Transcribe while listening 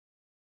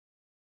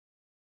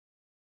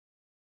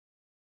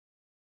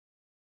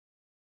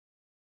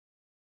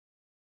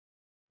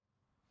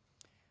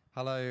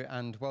Hello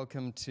and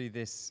welcome to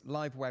this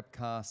live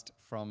webcast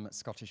from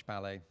Scottish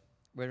Ballet.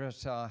 We're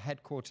at our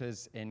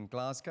headquarters in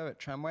Glasgow at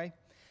Tramway,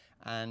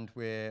 and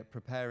we're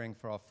preparing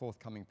for our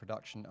forthcoming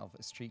production of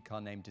A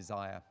Streetcar Named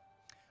Desire.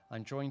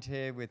 I'm joined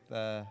here with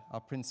our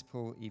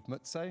principal,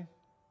 Mutso,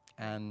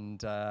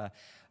 and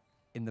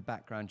in the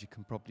background you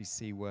can probably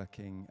see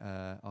working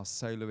our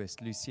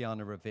soloist,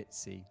 Luciana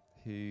Ravizzi,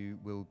 who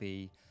will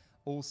be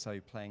also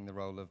playing the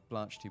role of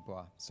Blanche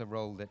DuBois. It's a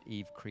role that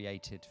Yves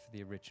created for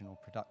the original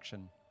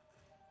production.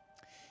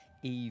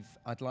 Yves,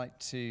 I'd like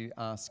to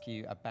ask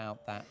you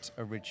about that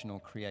original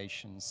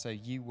creation. So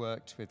you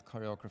worked with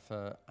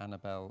choreographer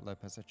Annabelle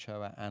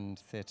Lopez-Ochoa and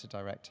theatre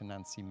director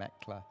Nancy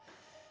Meckler.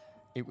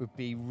 It would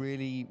be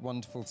really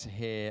wonderful to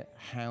hear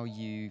how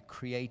you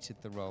created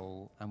the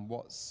role and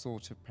what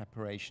sort of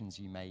preparations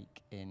you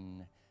make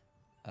in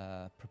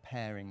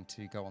preparing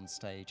to go on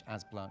stage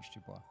as Blanche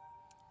DuBois.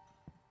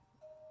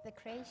 The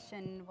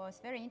creation was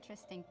very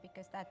interesting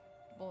because that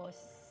was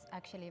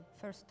actually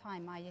the first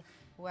time I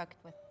worked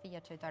with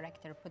theatre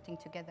director putting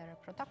together a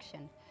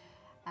production.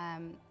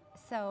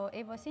 So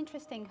it was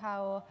interesting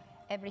how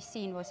every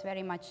scene was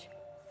very much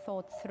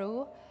thought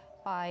through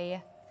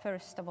by,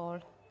 first of all,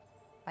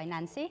 by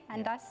Nancy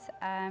and us.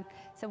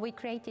 So we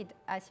created,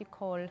 as you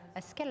call,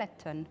 a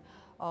skeleton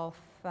of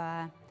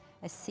a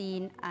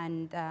scene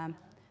and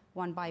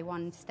one by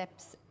one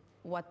steps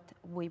what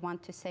we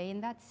want to say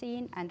in that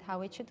scene and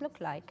how it should look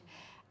like.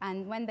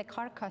 And when the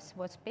carcass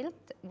was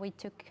built, we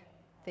took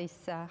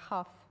this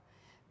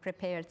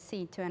half-prepared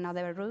scene to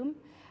another room,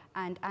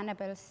 and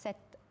Annabelle set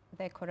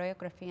the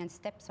choreography and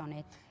steps on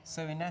it.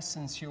 So in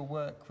essence, your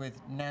work with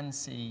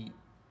Nancy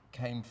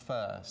came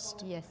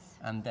first. Yes.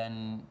 And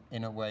then,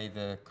 in a way,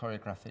 the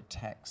choreographic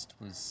text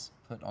was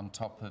put on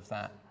top of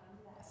that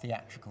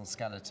theatrical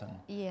skeleton.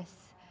 Yes.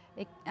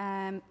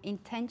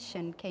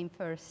 Intention came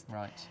first.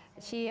 Right.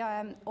 She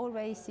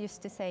always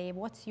used to say,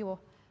 "What's your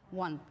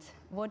want?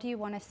 What do you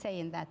want to say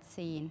in that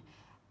scene?"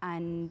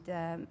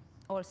 And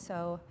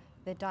also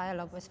the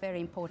dialogue was very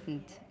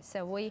important.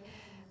 So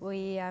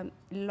we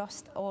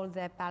lost all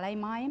the ballet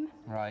mime,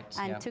 right,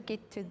 and took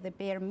it to the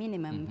bare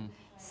minimum. Mm-hmm.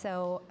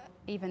 So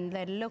even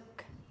the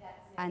look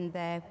and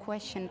the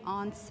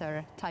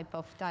question-answer type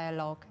of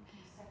dialogue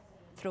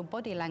through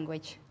body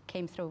language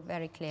came through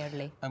very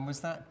clearly. And was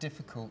that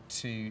difficult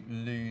to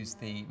lose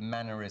the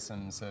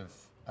mannerisms of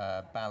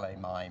ballet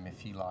mime,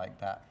 if you like,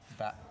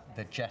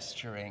 the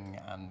gesturing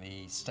and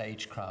the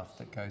stagecraft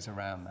that goes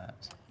around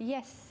that?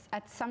 Yes,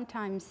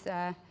 sometimes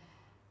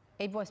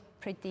it was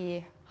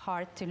pretty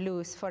hard to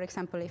lose. For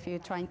example, if you're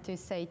trying to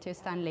say to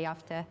Stanley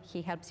after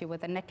he helps you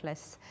with a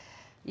necklace,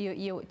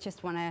 you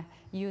just want to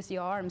use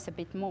your arms a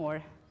bit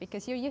more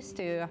because you're used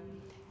to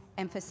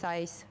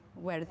emphasize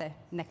where the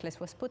necklace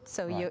was put,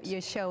 so right. you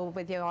show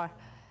with your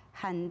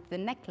hand the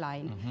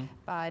neckline, mm-hmm.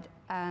 But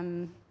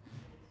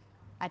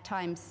at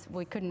times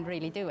we couldn't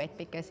really do it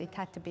because it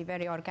had to be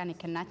very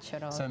organic and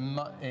natural. So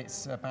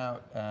it's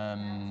about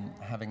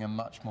having a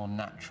much more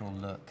natural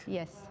look,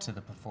 yes. to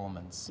the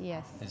performance.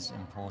 Yes. Is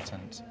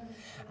important.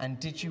 And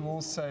did you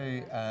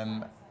also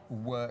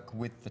work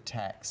with the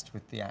text,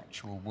 with the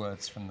actual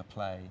words from the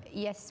play?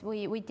 Yes,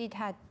 we did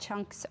have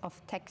chunks of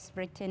text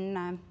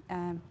written,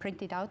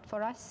 printed out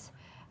for us.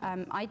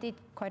 I did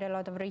quite a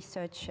lot of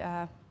research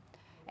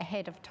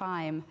ahead of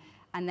time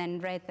and then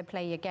read the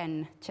play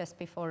again just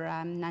before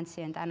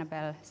Nancy and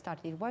Annabelle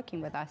started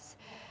working with us.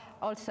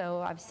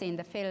 Also, I've seen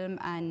the film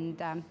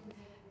and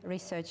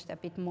researched a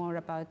bit more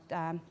about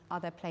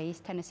other plays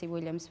Tennessee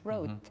Williams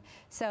wrote.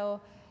 Mm-hmm.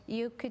 So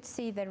you could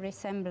see the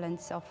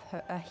resemblance of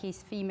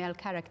his female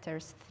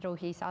characters through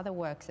his other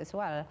works as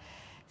well.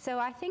 So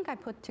I think I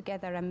put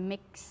together a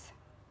mix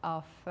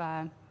of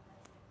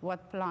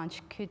what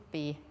Blanche could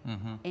be,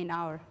 mm-hmm. in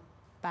our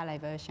ballet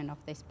version of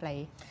this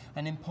play.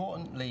 And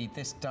importantly,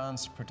 this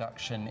dance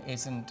production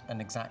isn't an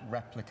exact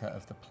replica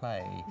of the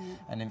play. Mm.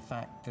 And in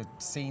fact, the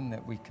scene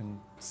that we can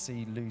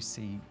see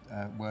Lucy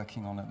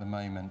working on at the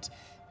moment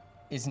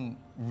isn't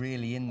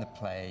really in the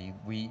play.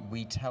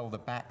 We tell the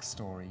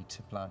backstory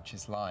to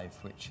Blanche's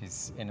life, which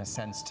is, in a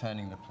sense,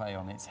 turning the play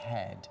on its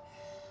head.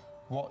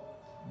 What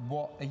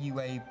are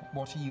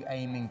you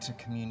aiming to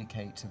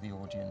communicate to the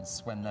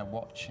audience when they're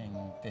watching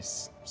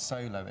this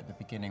solo at the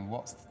beginning?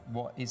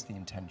 What is the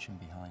intention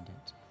behind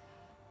it?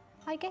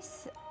 I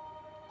guess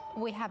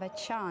we have a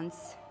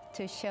chance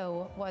to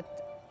show what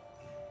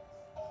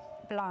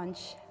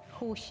Blanche,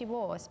 who she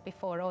was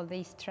before all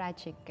these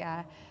tragic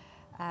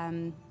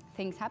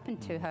things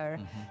happened to her.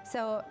 Mm-hmm.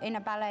 So in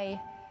a ballet,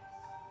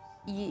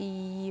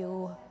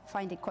 you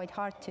find it quite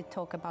hard to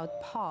talk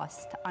about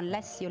past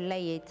unless you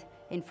lay it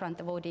in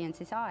front of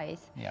audience's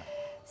eyes. Yeah.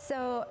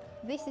 So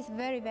this is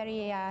very,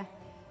 very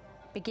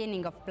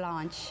beginning of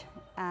Blanche.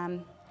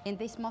 In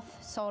this moth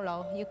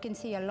solo, you can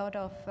see a lot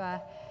of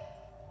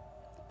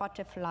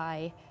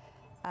butterfly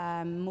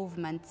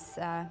movements,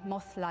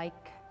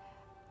 moth-like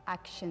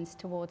actions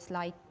towards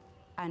light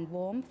and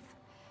warmth,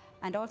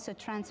 and also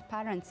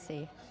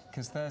transparency.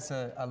 Because there's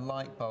a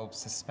light bulb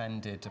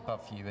suspended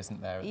above you,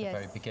 isn't there, at yes. the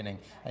very beginning?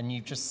 And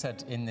you just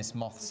said in this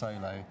moth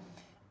solo,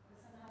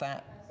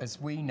 that, as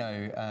we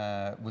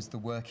know, was the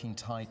working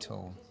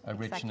title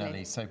originally.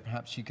 Exactly. So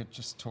perhaps you could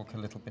just talk a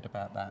little bit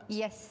about that.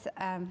 Yes,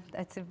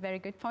 that's a very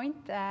good point.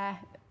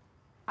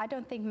 I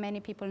don't think many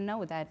people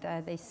know that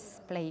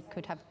this play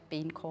could have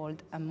been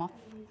called A Moth.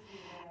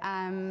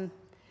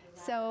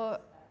 So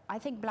I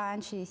think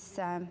Blanche's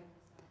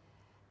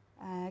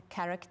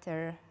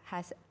character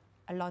has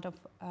a lot of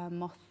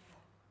moth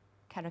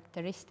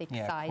characteristic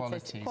sides.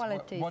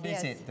 Qualities. What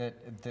is yes.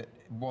 it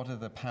what are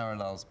the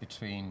parallels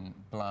between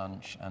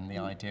Blanche and the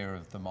idea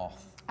of the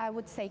moth? I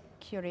would say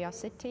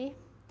curiosity,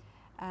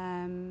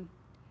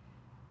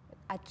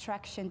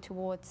 attraction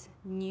towards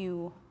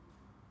new,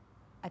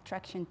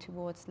 attraction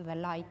towards the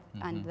light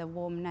and the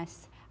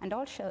warmness, and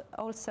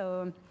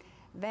also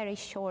very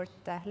short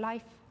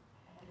life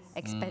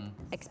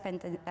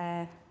expectancy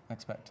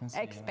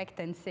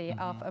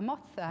of a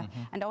moth.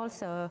 And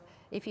also,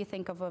 if you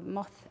think of a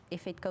moth,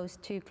 if it goes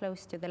too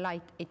close to the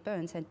light, it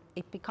burns and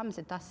it becomes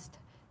a dust.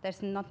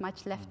 There's not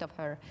much left of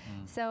her.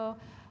 So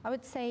I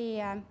would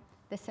say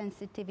the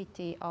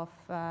sensitivity of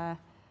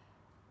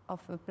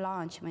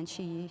Blanche when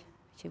she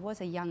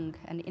was a young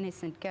and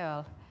innocent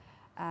girl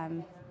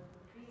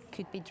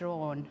could be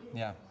drawn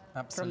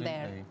absolutely. from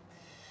there.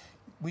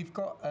 We've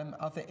got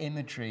other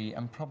imagery,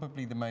 and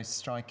probably the most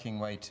striking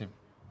way to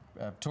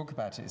talk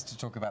about it is to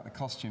talk about the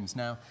costumes.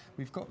 Now,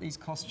 we've got these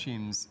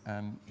costumes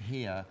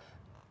here.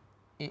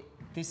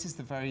 This is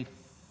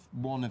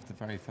one of the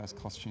very first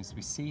costumes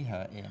we see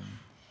her in.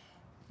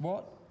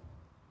 What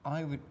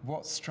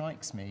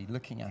strikes me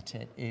looking at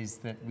it is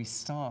that we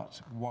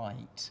start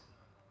white,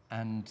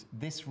 and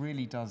this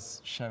really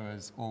does show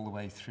us all the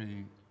way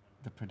through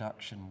the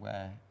production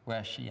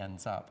where she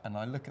ends up. And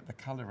I look at the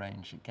colour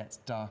range, it gets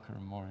darker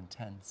and more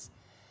intense.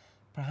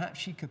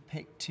 Perhaps you could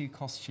pick two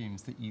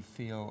costumes that you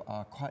feel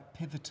are quite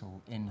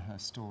pivotal in her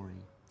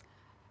story.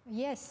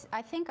 Yes,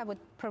 I think I would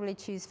probably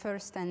choose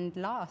first and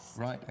last.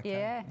 Right,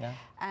 okay. Yeah.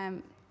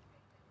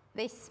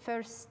 This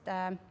first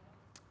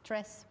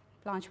dress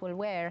Blanche will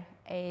wear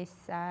is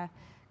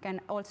can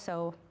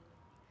also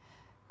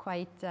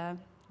quite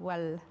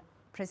well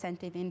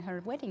presented in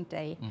her wedding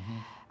day.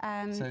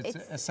 So it's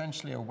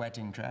essentially a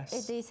wedding dress?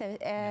 It is,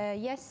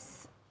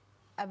 yes,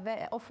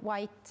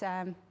 off-white,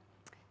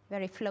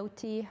 very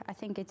floaty. I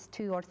think it's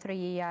 2 or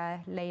 3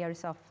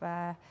 layers of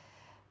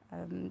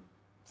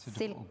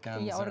silk,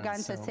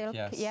 organza silk.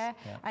 Yes. Yeah.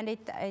 And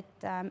it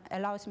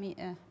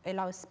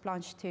allows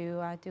Blanche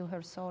to do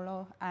her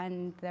solo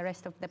and the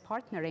rest of the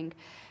partnering.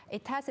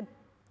 It has a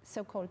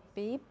so-called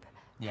bib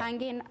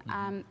hanging,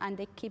 and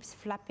it keeps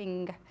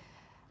flapping.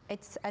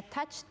 It's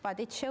attached, but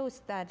it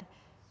shows that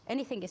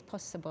anything is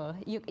possible.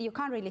 You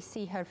can't really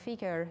see her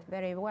figure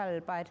very well,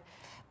 but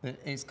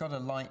it's got a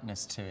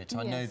lightness to it. Yes.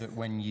 I know that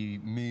when you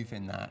move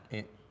in that,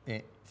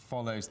 it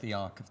follows the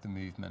arc of the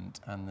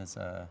movement, and there's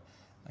I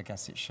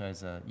guess it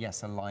shows a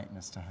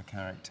lightness to her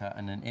character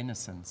and an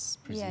innocence,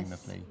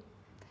 presumably. Yes.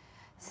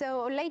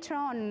 So later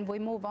on, we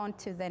move on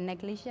to the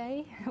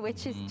negligee,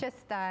 which is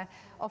just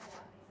of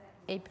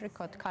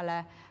apricot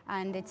color,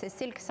 and it's a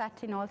silk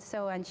satin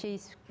also, and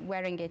she's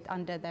wearing it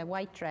under the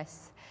white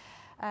dress,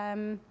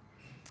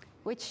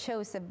 which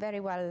shows very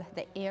well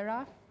the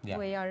era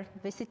we are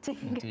visiting.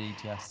 Indeed,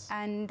 yes.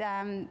 And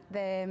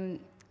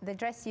the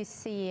dress you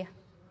see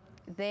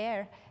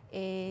there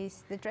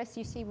is the dress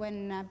you see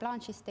when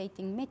Blanche is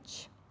dating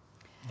Mitch,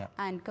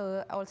 and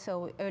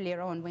also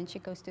earlier on when she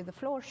goes to the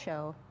floor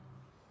show.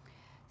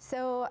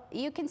 So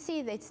you can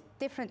see that it's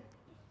different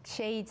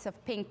shades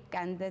of pink,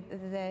 and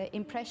the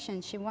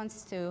impression she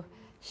wants to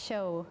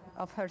show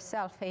of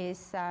herself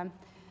is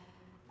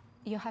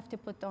you have to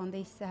put on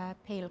these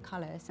pale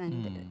colors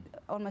and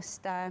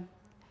almost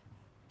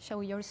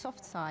show your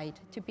soft side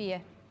to be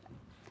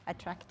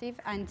attractive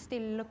and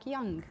still look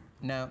young.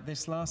 Now,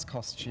 this last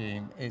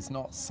costume is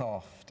not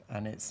soft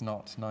and it's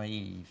not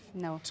naive.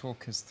 No.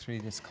 Talk us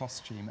through this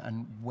costume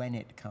and when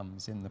it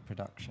comes in the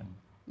production.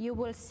 You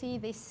will see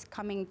this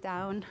coming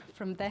down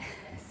from the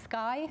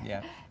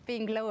sky,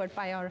 being lowered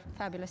by our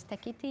fabulous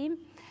techie team.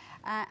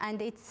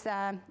 And it's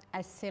a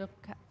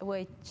silk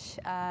which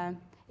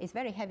is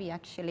very heavy,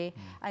 actually.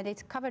 And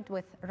it's covered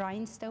with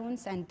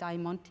rhinestones and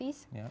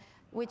diamantes,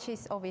 which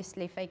is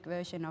obviously a fake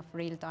version of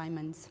real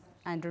diamonds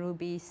and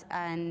rubies.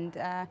 And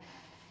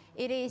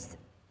it is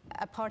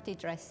a party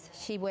dress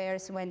she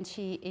wears when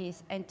she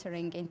is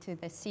entering into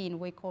the scene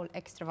we call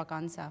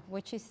extravaganza,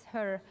 which is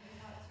her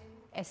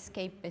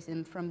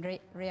escapism from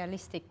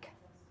realistic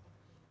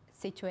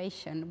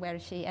situation where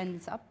she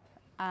ends up.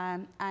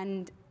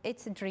 And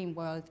it's a dream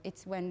world.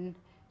 It's when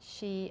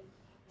she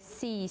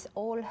sees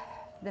all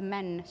the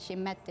men she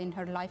met in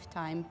her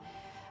lifetime,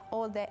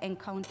 all the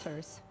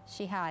encounters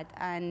she had.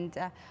 And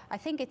I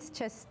think it's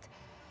just,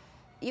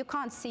 you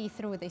can't see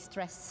through this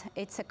dress.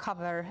 It's a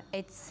cover,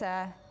 it's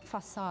a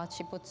facade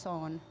she puts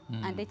on,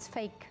 and it's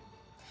fake.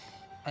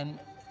 And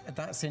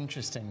that's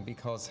interesting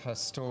because her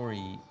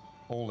story,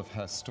 all of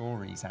her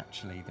stories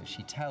actually that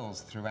she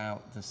tells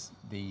throughout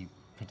the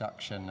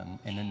production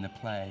and in the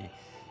play,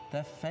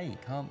 they're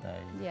fake, aren't they?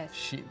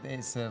 Yes.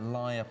 It's a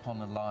lie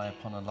upon a lie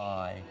upon a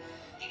lie.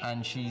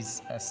 and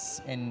she's,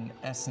 in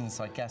essence,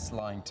 I guess,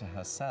 lying to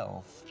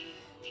herself.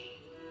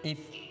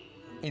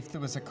 If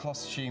there was a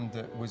costume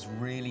that was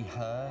really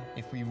her,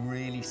 if we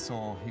really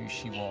saw who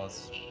she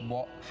was,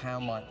 how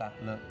might that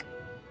look?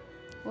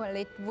 Well,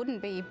 it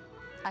wouldn't be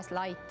as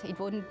light, it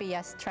wouldn't be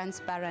as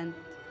transparent.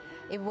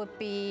 It would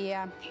be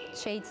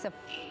shades of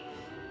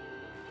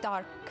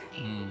dark.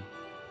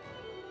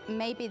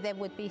 Maybe there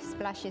would be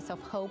splashes of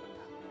hope,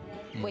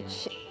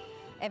 which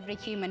every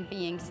human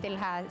being still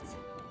has.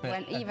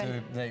 But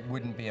they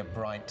wouldn't be a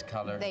bright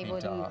color, they it'd be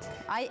wouldn't.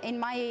 dark. In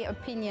my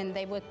opinion,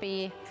 they would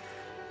be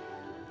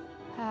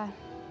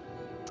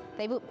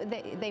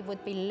they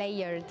would be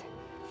layered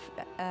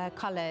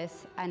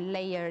colors and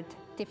layered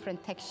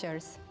different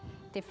textures,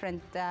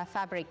 different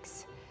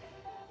fabrics.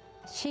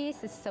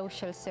 She's a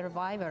social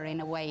survivor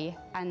in a way,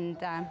 and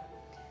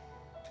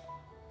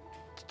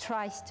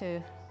tries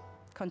to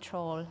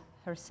control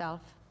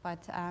herself, but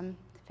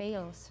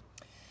fails.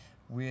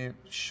 We're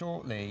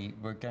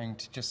going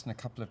to, just in a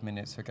couple of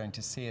minutes, we're going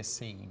to see a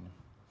scene,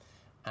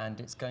 and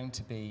it's going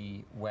to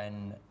be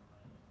when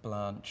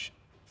Blanche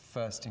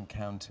first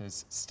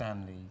encounters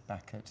Stanley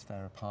back at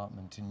their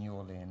apartment in New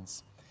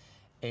Orleans.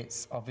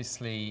 It's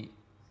obviously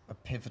a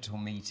pivotal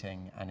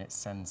meeting, and it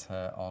sends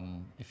her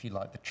on, if you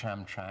like, the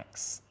tram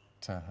tracks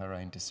to her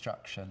own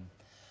destruction.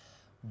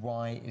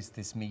 Why is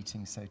this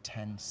meeting so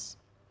tense?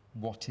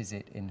 What is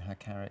it in her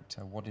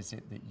character? What is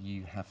it that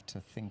you have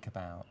to think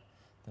about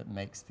that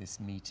makes this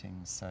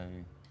meeting so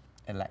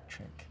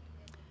electric?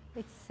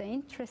 It's an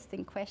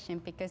interesting question,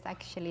 because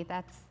actually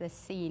that's the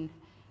scene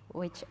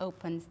which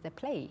opens the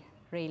play,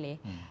 really.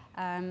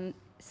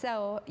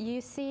 So you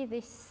see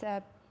this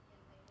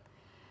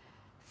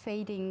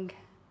fading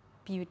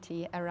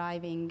beauty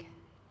arriving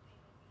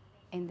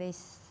in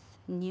this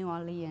New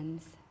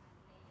Orleans,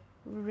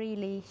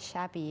 really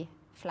shabby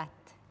flat.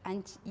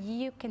 And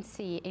you can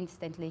see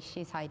instantly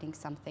she's hiding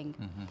something.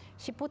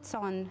 She puts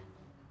on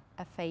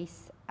a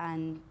face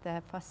and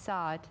the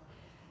facade,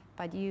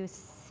 but you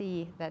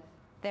see that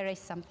there is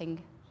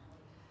something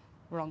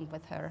wrong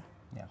with her.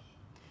 Yeah.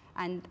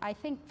 And I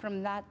think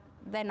from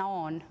then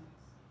on,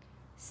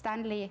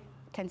 Stanley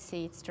can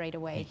see it straight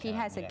away. He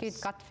has a good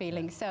gut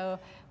feeling, so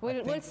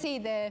we'll see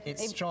the...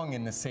 It's strong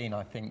in the scene,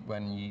 I think,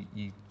 when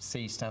you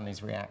see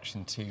Stanley's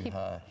reaction to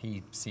her,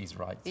 he sees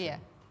right through. Yeah.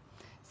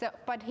 So,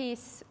 but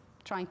he's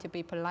trying to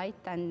be polite,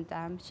 and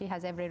she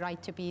has every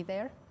right to be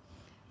there.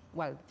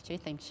 Well, she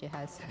thinks she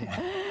has.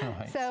 Yeah,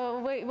 right. So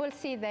we'll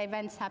see the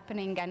events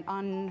happening and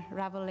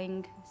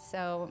unraveling.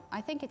 So I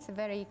think it's a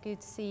very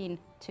good scene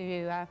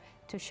to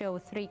show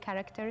three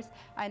characters,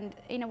 and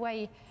in a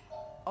way,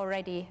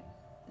 already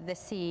the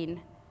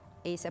scene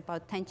is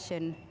about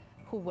tension.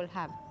 Who will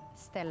have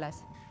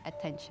Stella's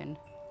attention?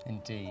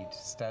 Indeed.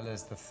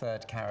 Stella's the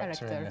third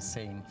character in the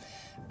scene.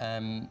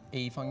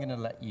 Eve, I'm going to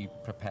let you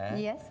prepare.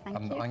 Yes, thank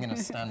you. I'm going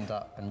to stand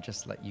up and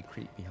just let you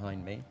creep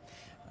behind me.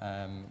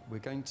 We're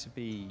going to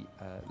be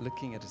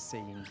looking at a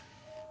scene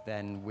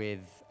then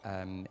with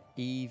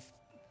Eve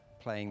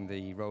playing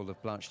the role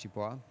of Blanche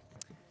DuBois.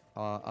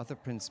 Our other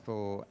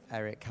principal,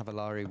 Eric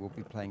Cavallari, will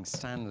be playing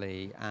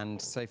Stanley,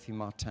 and Sophie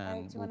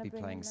Martin will be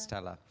playing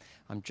Stella.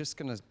 I'm just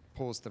going to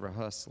pause the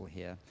rehearsal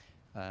here.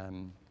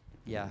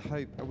 Yeah,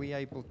 Hope, are we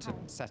able to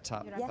set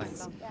up? Yes.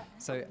 Thanks. Yeah.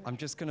 So I'm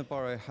just going to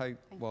borrow Hope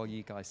while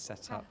you guys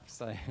set up.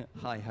 So,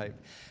 hi, Hope.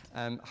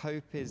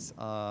 Hope is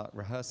our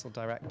rehearsal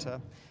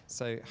director.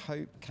 So,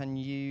 Hope, can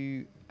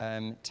you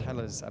tell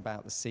us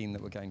about the scene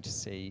that we're going to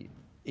see?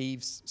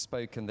 Eve's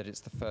spoken that it's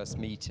the first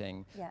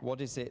meeting. Yeah.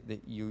 What is it that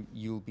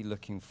you'll be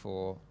looking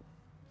for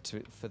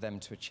them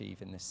to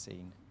achieve in this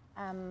scene?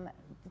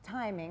 The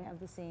timing of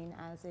the scene,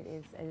 as it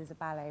is a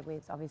ballet,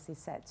 it's obviously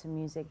set to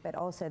music, but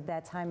also their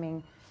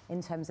timing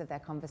in terms of their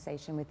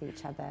conversation with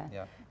each other.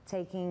 Yeah.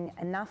 Taking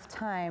enough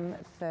time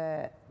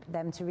for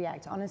them to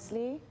react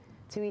honestly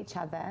to each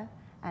other,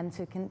 and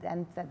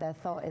that their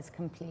thought is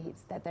complete,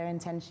 that their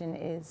intention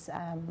is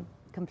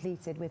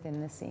completed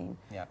within the scene.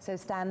 Yeah. So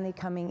Stanley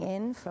coming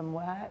in from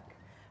work,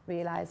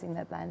 realizing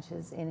that Blanche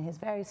is in his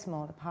very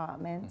small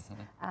apartment,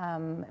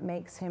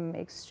 makes him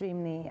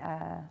extremely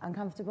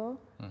uncomfortable,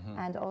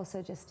 and also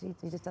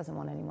he just doesn't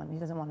want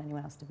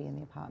anyone else to be in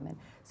the apartment.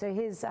 So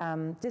his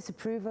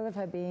disapproval of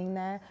her being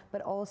there,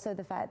 but also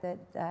the fact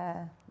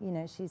that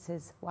she's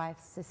his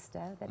wife's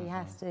sister, that he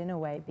has to, in a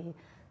way,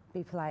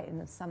 be polite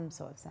in some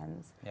sort of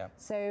sense. Yeah.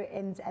 So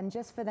and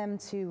just for them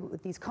to,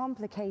 these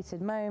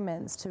complicated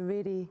moments, to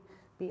really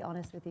be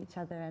honest with each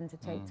other and to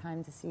take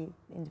time to see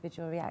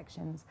individual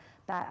reactions.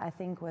 That, I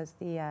think, was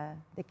the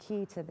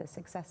key to the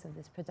success of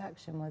this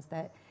production, was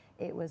that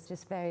it was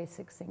just very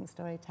succinct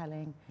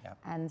storytelling,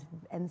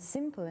 and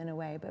simple in a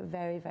way, but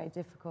very, very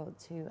difficult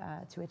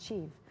to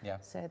achieve. Yeah.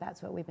 So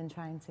that's what we've been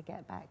trying to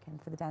get back,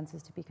 and for the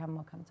dancers to become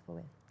more comfortable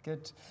with.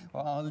 Good.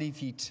 Well, I'll leave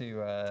you to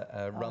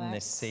run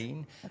this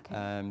scene.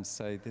 Okay.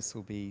 So this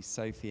will be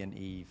Sophie and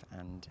Eve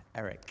and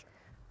Eric.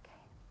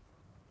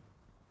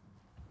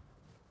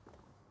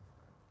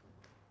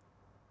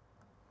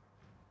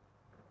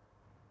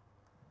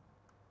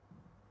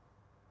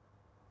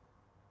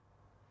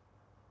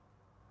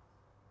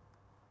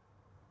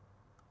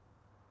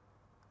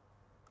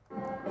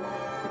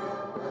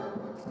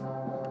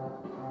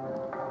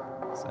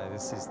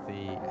 this is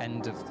the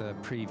end of the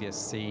previous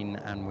scene,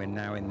 and we're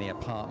now in the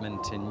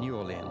apartment in New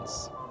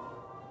Orleans.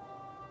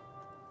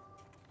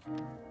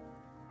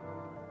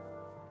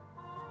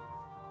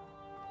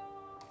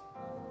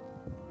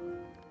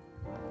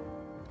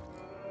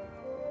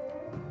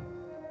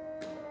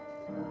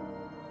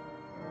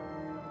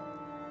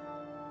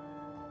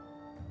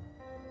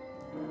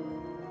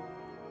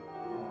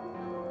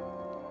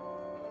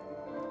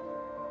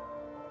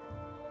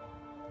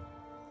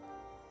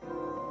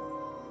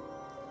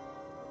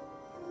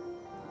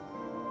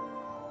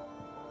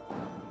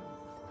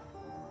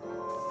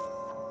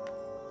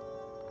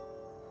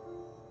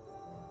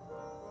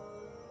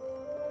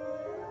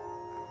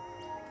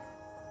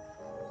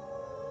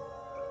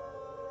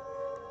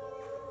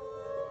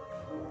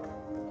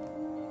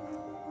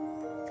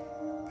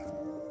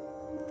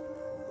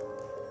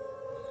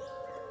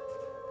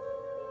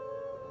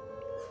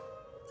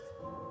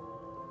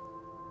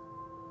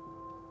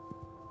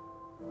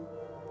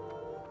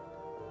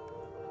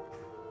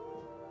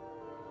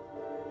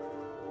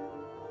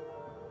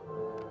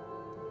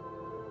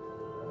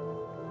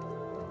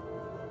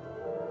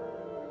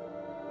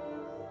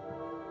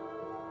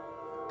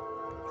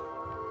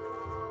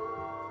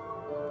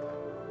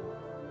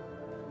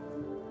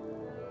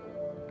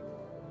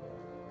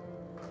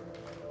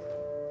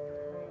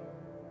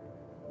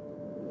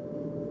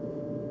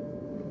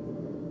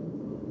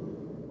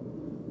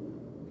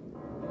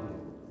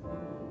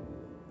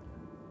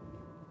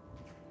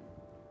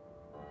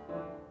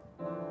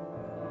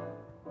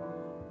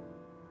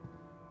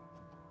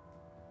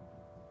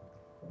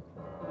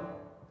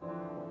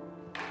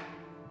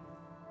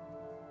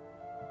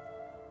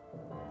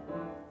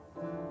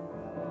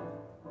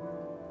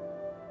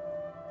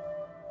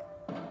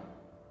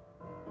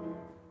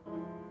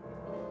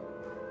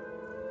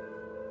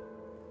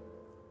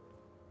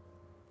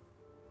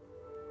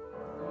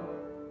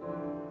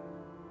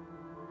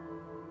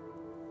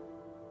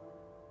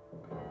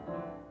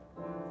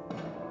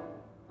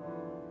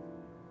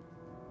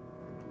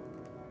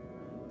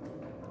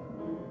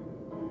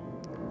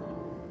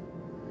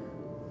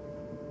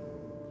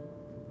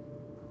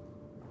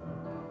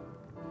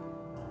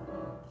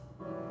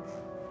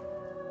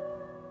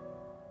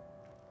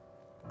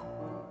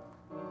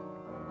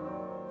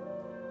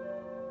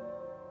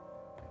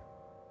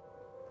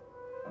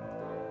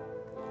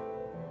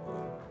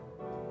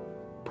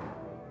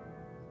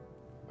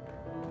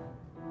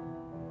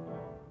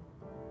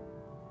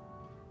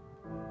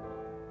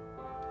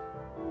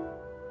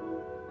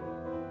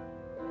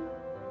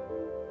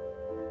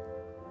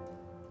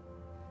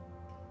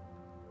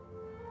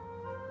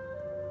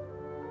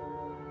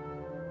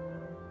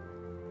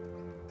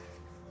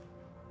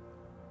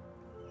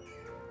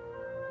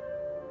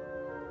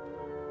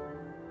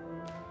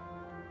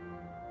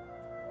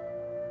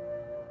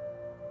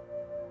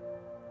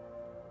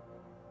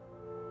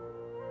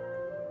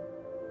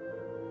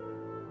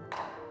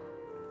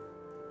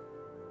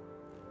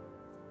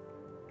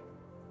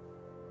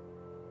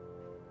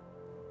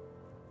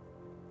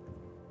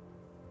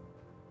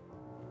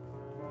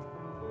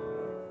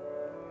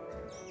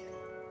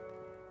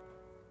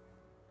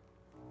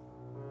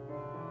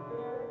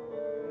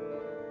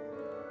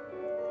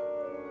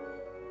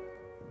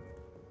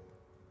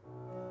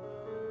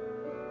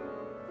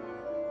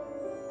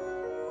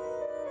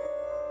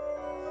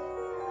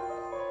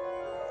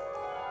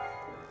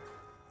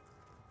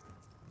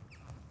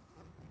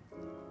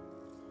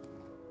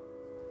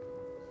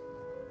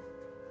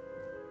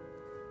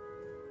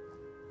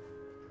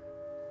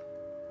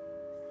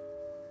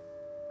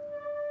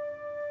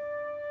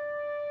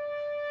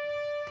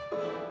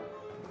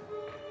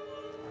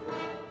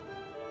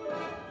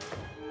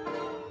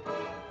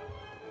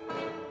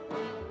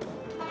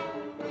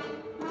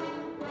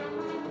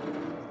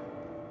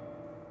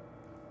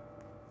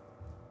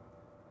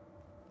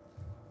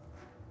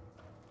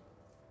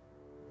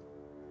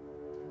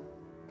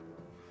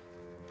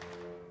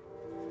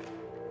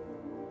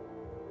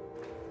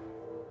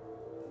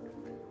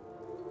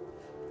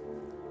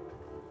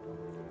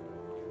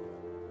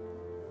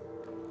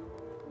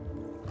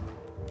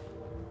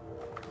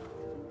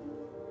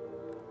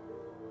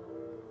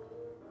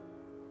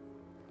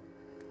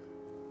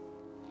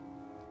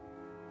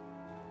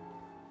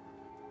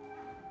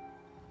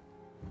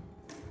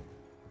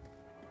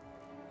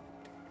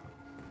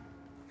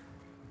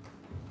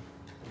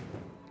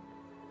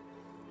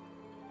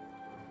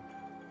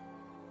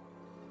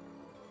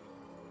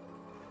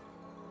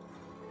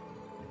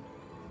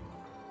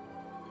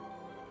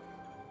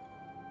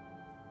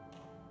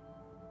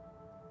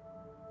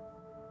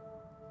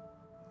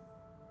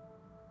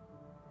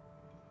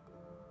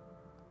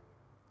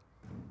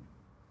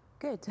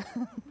 Good.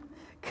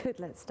 Good,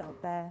 let's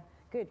stop there.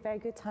 Good, very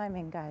good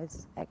timing,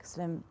 guys.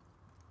 Excellent.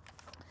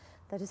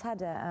 I just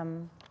had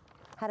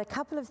a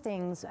couple of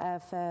things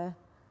for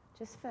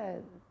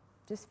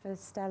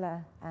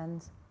Stella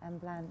and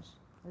Blanche.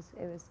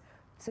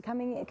 So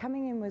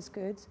coming in was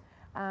good.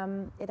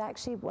 It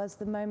actually was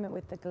the moment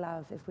with the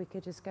glove. If we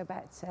could just go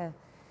back to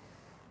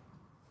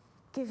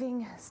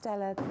giving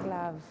Stella the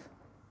glove.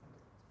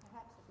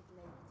 Perhaps a bit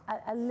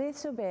A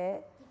little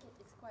bit. I think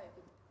it's quite a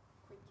bit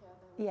quicker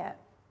than Yeah.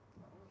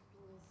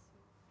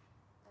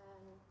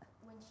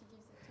 when she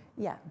gives it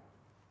to Yeah.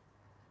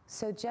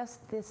 So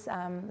just this,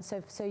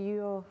 so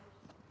you're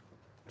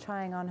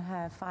trying on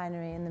her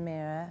finery in the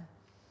mirror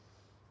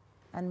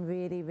and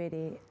really,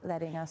 really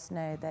letting us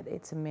know that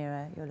it's a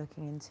mirror you're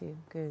looking into.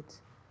 Good.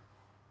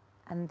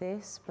 And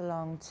this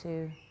belonged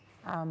to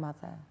our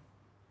mother.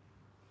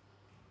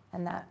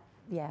 And that,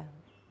 yeah,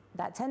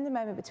 that tender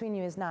moment between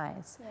you is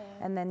nice.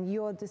 Yeah. And then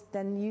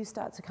then you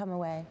start to come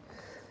away.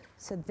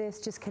 So this,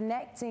 just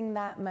connecting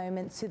that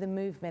moment to the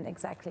movement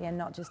exactly, and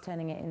not just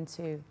turning it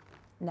into,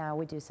 now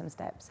we do some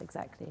steps,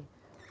 exactly.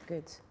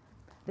 Good.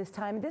 This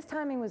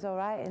timing was all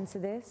right into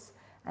this,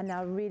 and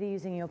now really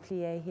using your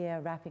plie here,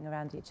 wrapping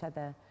around each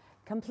other.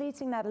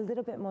 Completing that a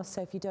little bit more,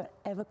 so if you don't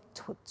ever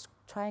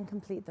try and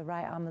complete the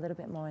right arm a little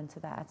bit more into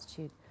that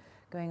attitude,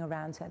 going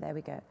around her, there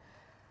we go.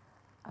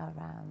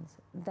 Around.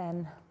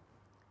 Then,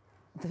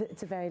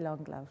 it's a very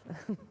long glove.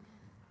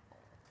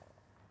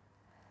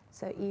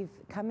 So Eve,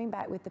 coming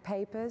back with the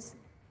papers,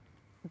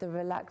 the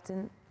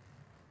reluctant,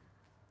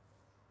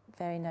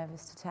 very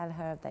nervous to tell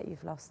her that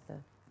you've lost the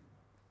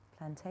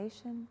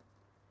plantation.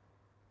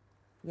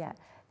 Yeah,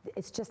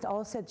 it's just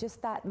also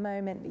just that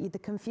moment, the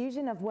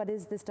confusion of what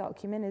is this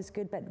document is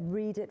good, but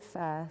read it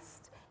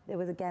first. There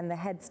was, again, the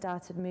head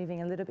started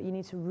moving a little bit. You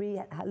need to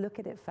look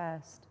at it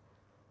first.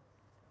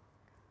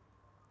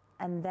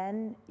 And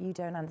then you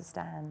don't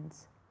understand.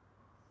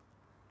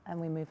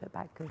 And we move it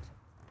back, good.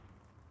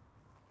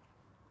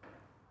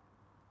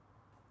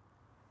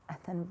 And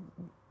then,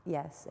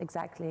 yes,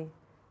 exactly.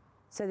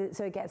 So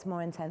it gets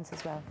more intense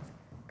as well.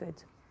 Good.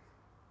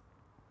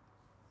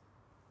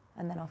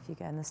 And then off you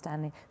go in the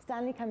Stanley.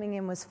 Stanley coming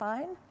in was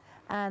fine,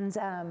 and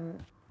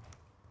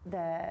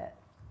the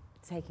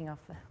taking off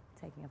the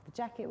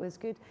jacket was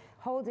good.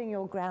 Holding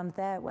your ground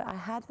there. Well, I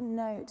had a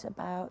note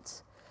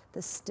about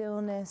the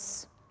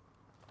stillness.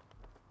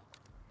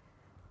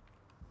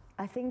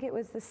 I think it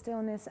was the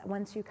stillness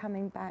once you're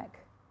coming back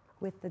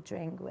with the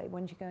drink. Wait,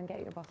 when did you go and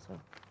get your bottle?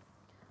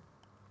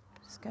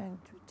 Just going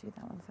to do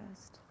that one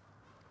first.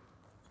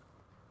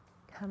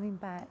 Coming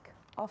back,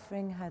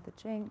 offering her the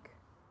drink,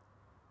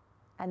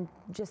 and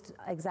just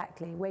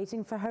exactly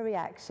waiting for her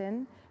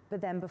reaction, but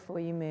then before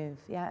you move.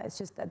 Yeah, it's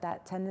just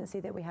that tendency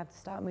that we have to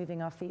start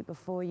moving our feet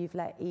before you've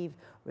let Eve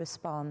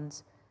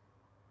respond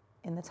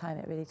in the time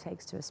it really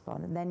takes to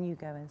respond. And then you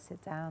go and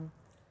sit down.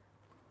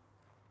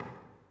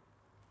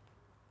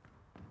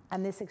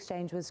 And this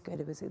exchange was good.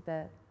 It was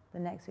the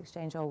next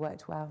exchange all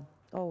worked well.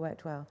 All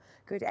worked well.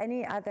 Good.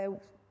 Any other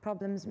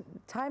problems?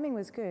 Timing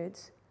was good.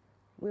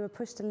 We were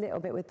pushed a little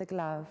bit with the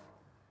glove.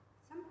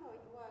 Somehow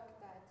it worked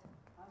that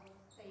I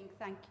was saying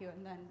thank you,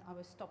 and then I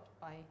was stopped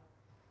by...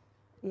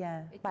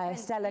 Yeah, It by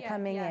depends, Estella yeah,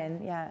 coming yeah.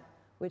 in, yeah,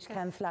 which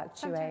can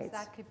fluctuate. Sometimes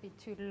that could be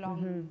too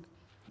long.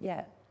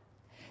 Yeah.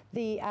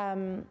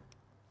 The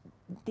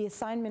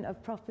assignment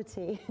of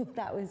property,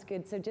 that was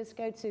good. So just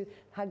go to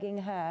hugging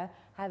her,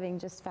 having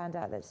just found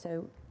out that,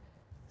 so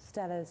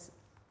Stella's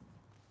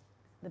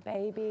the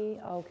baby,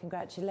 oh,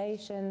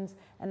 congratulations.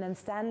 And then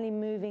Stanley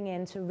moving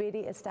in to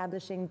really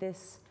establishing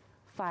this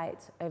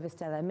fight over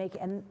Stella.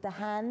 And the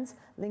hands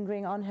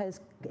lingering on her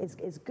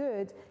is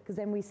good, because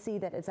then we see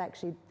that it's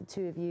actually the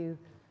two of you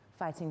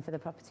fighting for the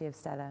property of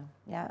Stella.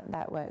 Yeah,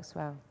 that works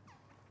well.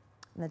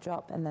 And the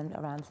drop, and then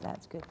around, so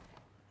that's good.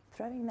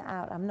 Throwing that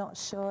out, I'm not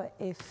sure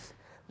if,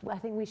 I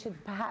think we should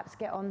perhaps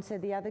get on to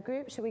the other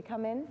group. Should we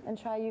come in and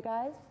try you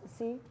guys,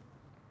 see?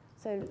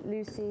 So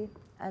Lucy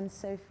and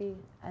Sophie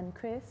and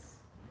Chris.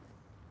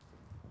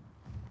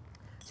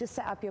 Just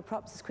set up your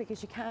props as quick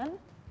as you can.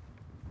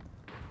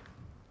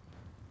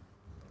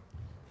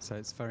 So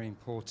it's very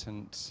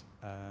important,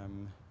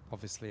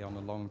 obviously on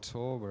a long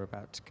tour. We're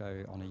about to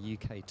go on a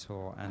UK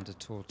tour and a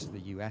tour to the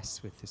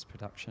US with this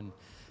production.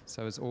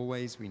 So as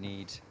always, we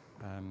need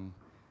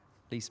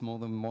at least more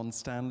than one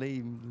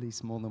Stanley, at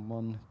least more than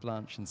one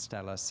Blanche and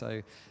Stella.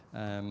 So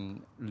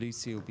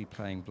Lucy will be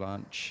playing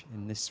Blanche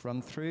in this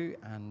run through,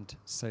 and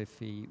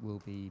Sophie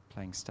will be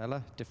playing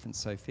Stella, different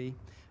Sophie,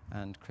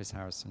 and Chris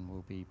Harrison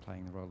will be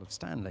playing the role of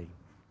Stanley.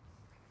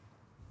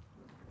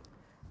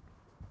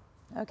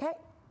 Okay.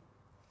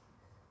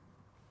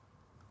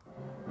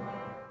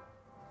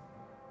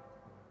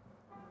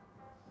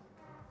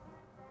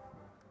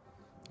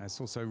 It's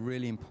also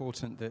really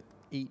important that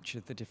each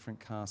of the different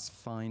casts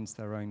finds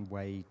their own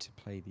way to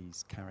play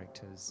these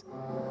characters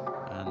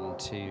and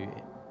to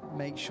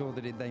make sure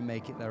that they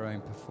make it their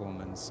own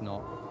performance,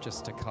 not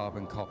just a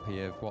carbon copy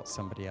of what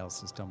somebody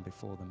else has done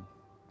before them.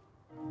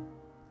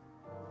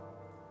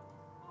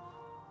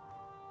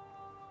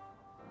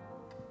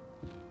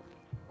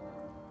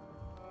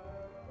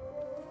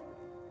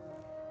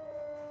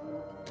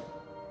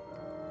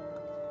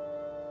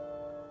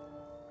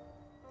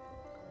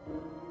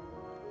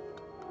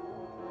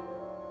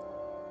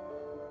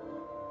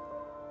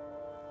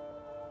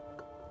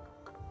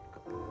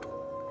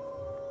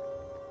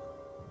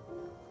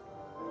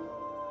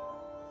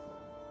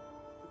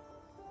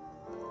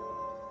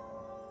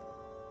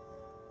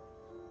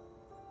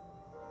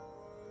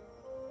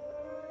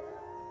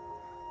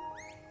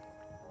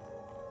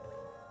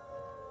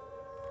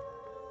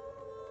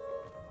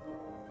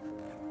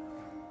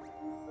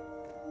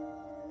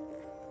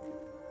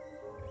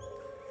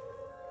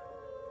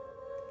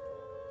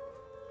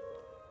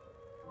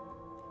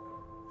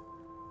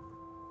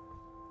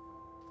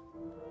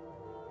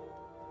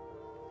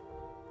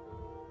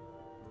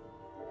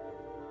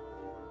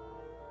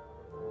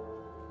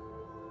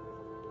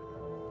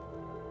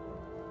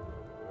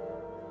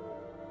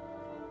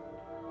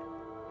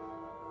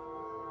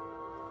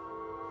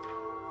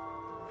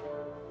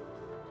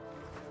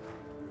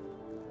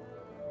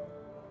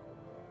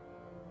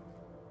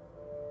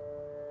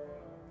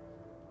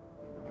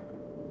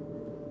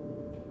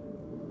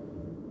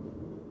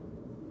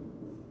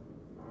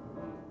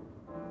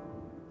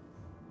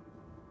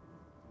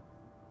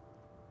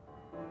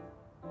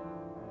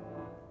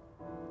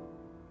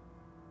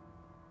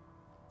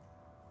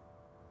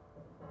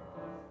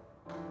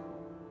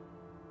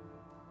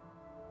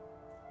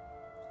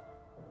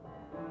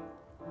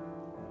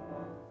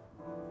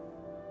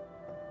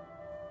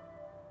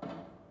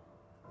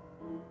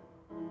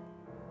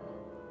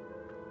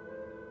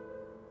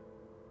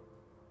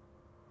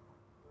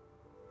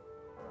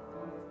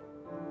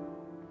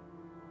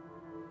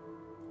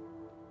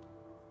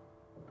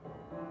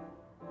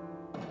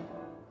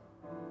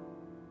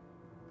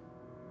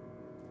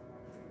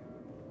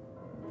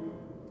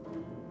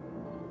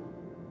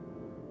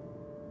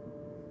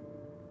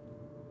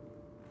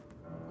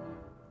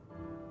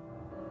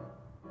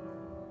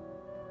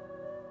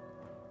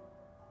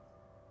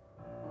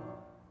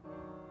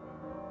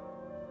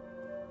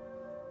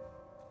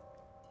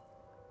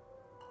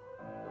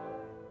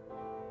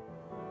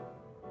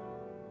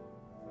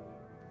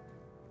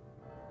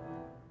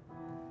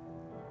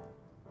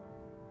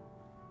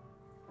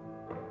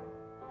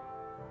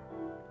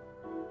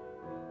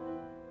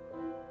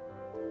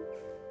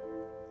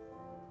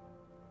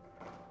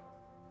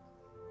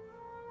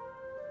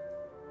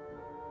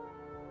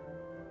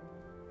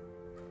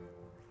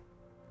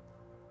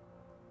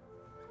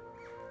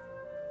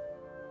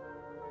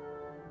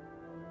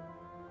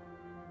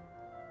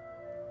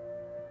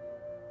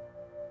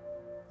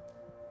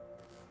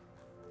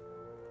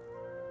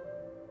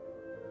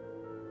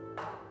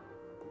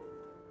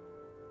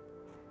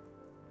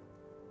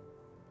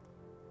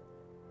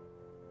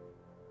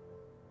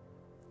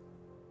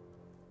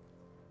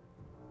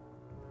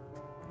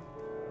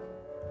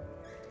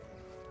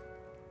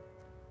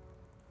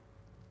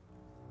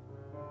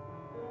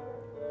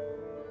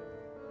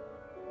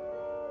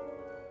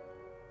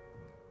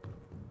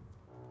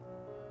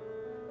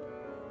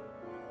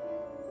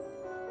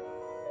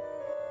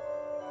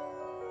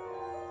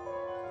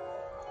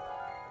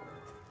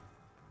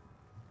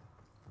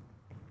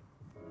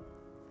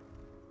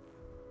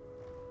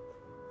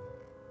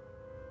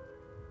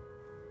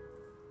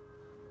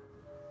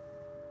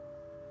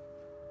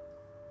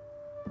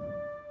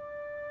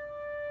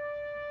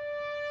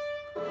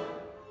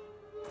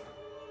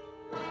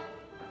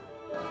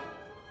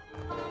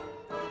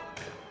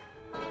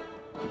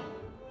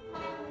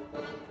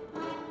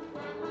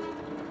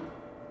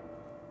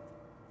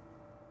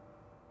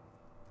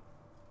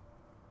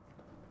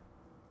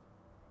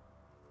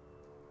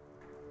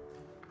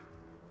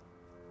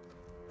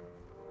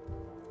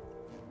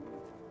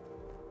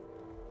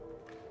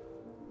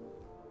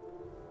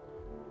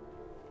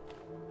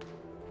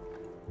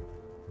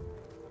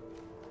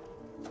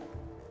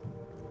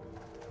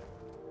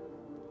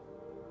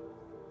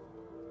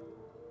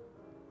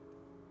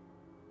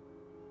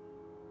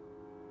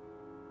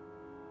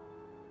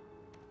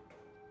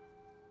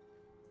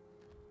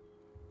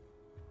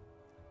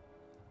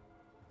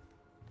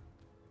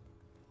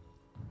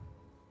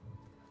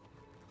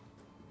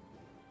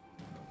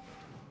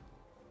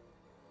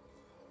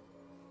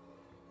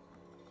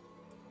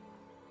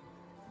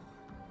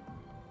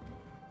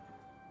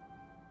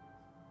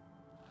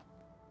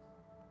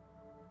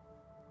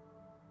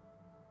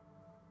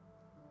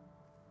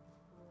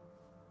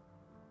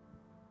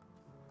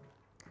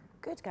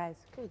 Good, guys,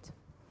 good.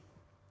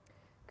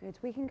 Good.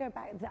 We can go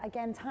back.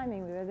 Again,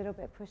 timing, we were a little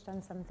bit pushed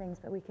on some things,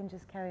 but we can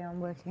just carry on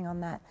working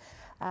on that.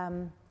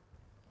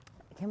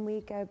 Can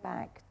we go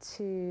back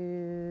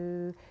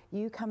to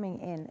you coming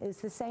in?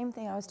 It's the same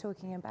thing I was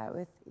talking about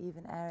with Eve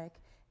and Eric.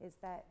 Is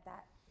that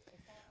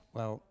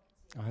Well,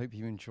 I hope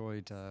you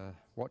enjoyed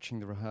watching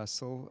the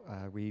rehearsal.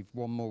 We've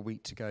one more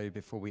week to go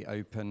before we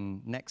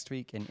open next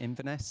week in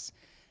Inverness,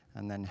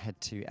 and then head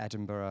to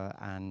Edinburgh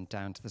and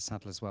down to the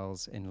Sadler's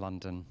Wells in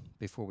London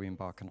before we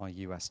embark on our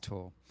US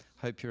tour.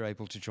 Hope you're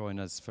able to join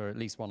us for at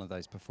least one of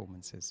those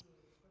performances.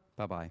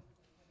 Bye-bye.